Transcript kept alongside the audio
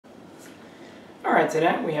Alright,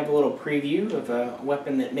 tonight we have a little preview of a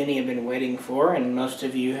weapon that many have been waiting for and most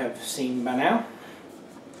of you have seen by now.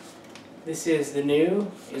 This is the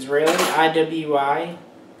new Israeli IWI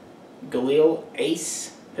Galil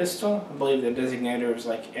Ace pistol. I believe the designator is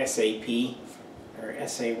like SAP or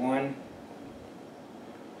SA1.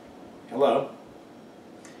 Hello.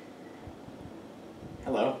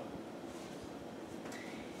 Hello.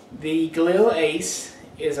 The Galil Ace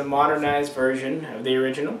is a modernized version of the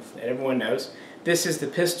original that everyone knows. This is the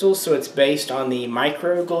pistol, so it's based on the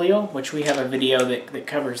micro Galil, which we have a video that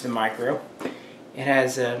covers the micro. It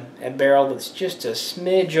has a barrel that's just a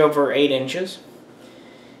smidge over 8 inches.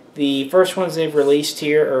 The first ones they've released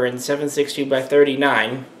here are in 7.62 by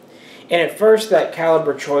 39. And at first that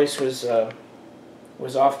caliber choice was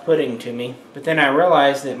off-putting to me, but then I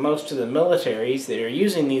realized that most of the militaries that are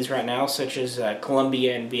using these right now, such as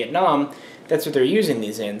Colombia and Vietnam, that's what they're using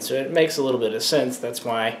these in, so it makes a little bit of sense. That's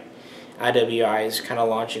why IWI is kind of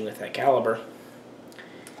launching with that caliber.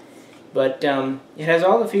 But it has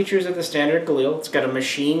all the features of the standard Galil. It's got a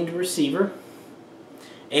machined receiver,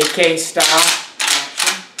 AK style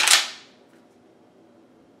action.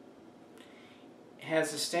 It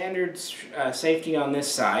has a standard safety on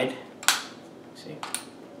this side. See?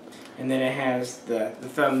 And then it has the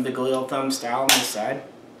Galil thumb style on this side.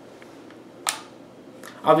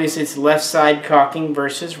 Obviously it's left side cocking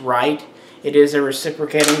versus right. It is a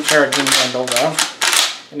reciprocating charging handle though.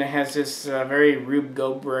 And it has this very Rube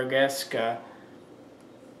Goldberg-esque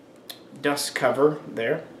dust cover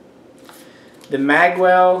there. The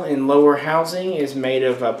magwell in lower housing is made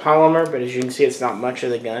of polymer, but as you can see it's not much of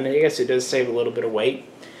the gun. I guess it does save a little bit of weight.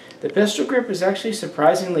 The pistol grip is actually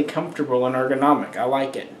surprisingly comfortable and ergonomic. I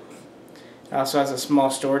like it. It also has a small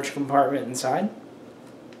storage compartment inside.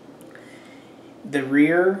 The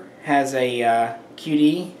rear has a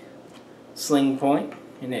QD sling point,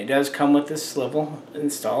 and it does come with this swivel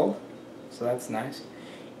installed, so that's nice.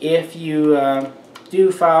 If you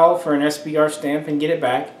do file for an SBR stamp and get it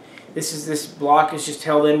back, this block is just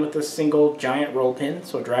held in with a single giant roll pin,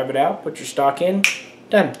 so drive it out, put your stock in,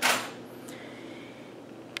 done.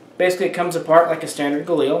 Basically it comes apart like a standard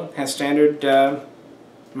Galil, has standard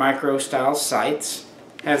micro style sights,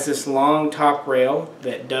 has this long top rail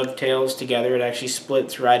that dovetails together. It actually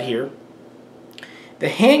splits right here. The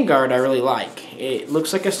handguard I really like. It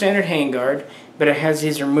looks like a standard handguard, but it has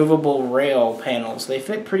these removable rail panels. They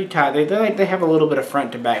fit pretty tight. They have a little bit of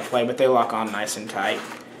front to back play, but they lock on nice and tight.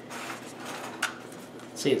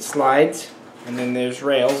 See, it slides, and then there's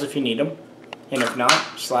rails if you need them, and if not,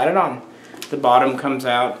 slide it on. The bottom comes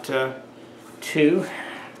out two.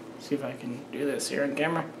 See if I can do this here on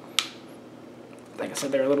camera. Like I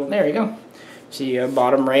said, they're a little. There you go. See,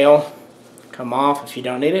 bottom rail come off. If you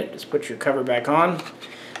don't need it, just put your cover back on.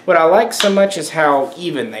 What I like so much is how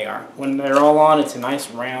even they are. When they're all on, it's a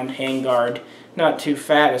nice round handguard, not too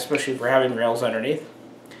fat, especially if we're having rails underneath.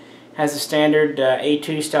 Has a standard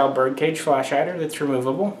A2 style birdcage flash hider that's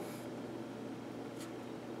removable.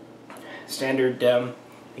 Standard,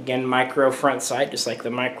 again, micro front sight, just like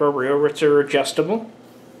the micro rear, which are adjustable.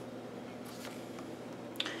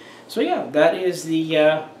 So yeah, that is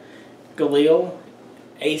the Galil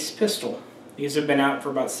Ace pistol. These have been out for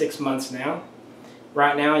about 6 months now.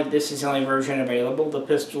 Right now, this is the only version available, the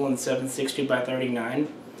pistol in 7.62 by 39.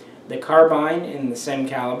 The carbine in the same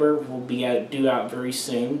caliber will be due out very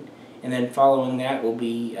soon, and then following that will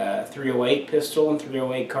be 308 pistol and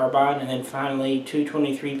 308 carbine, and then finally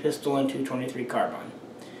 223 pistol and 223 carbine.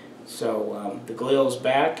 So the Galil's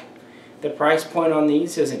back. The price point on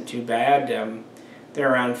these isn't too bad.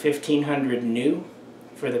 They're around $1,500 new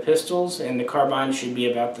for the pistols, and the carbine should be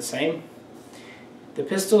about the same. The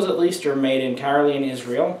pistols, at least, are made entirely in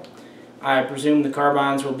Israel. I presume the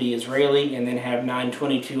carbines will be Israeli and then have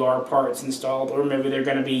 922R parts installed, or maybe they're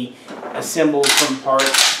going to be assembled from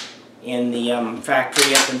parts in the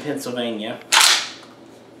factory up in Pennsylvania.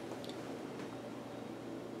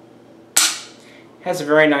 Has a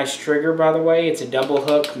very nice trigger, by the way. It's a double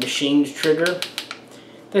hook machined trigger.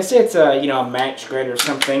 They say it's a match grade or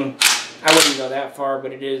something. I wouldn't go that far,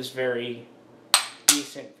 but it is very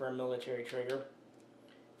decent for a military trigger.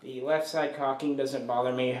 The left side cocking doesn't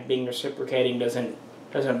bother me. Being reciprocating doesn't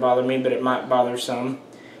bother me, but it might bother some.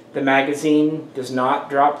 The magazine does not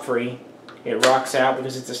drop free. It rocks out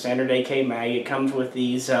because it's a standard AK mag. It comes with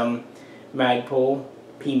these Magpul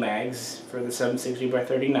P-mags for the 7.60 by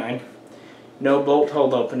 39. No bolt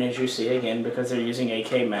hold open, as you see, again, because they're using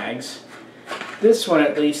AK mags. This one,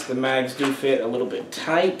 at least, the mags do fit a little bit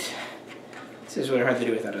tight. This is what I have to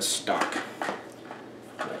do without a stock.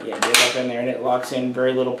 But yeah, get up in there and it locks in,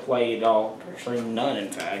 very little play at all. Virtually none,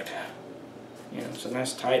 in fact. You know, it's a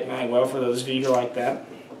nice tight mag well for those of you who like that.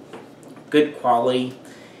 Good quality.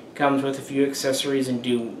 Comes with a few accessories and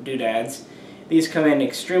doodads. These come in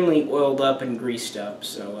extremely oiled up and greased up,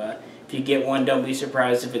 so if you get one, don't be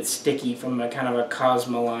surprised if it's sticky from a kind of a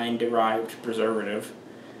Cosmoline derived preservative.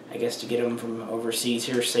 I guess to get them from overseas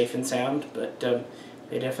here safe and sound, but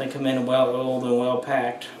they definitely come in well oiled and well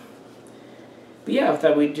packed. But yeah, I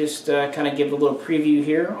thought we'd just kind of give a little preview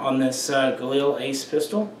here on this Galil Ace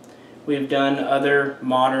pistol. We've done other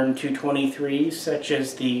modern 223s such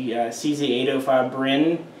as the CZ805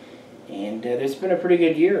 Brin, and there's been a pretty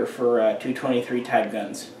good year for 223 type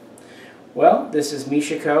guns. Well, this is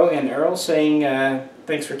Mishiko and Earl saying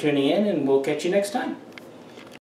thanks for tuning in, and we'll catch you next time.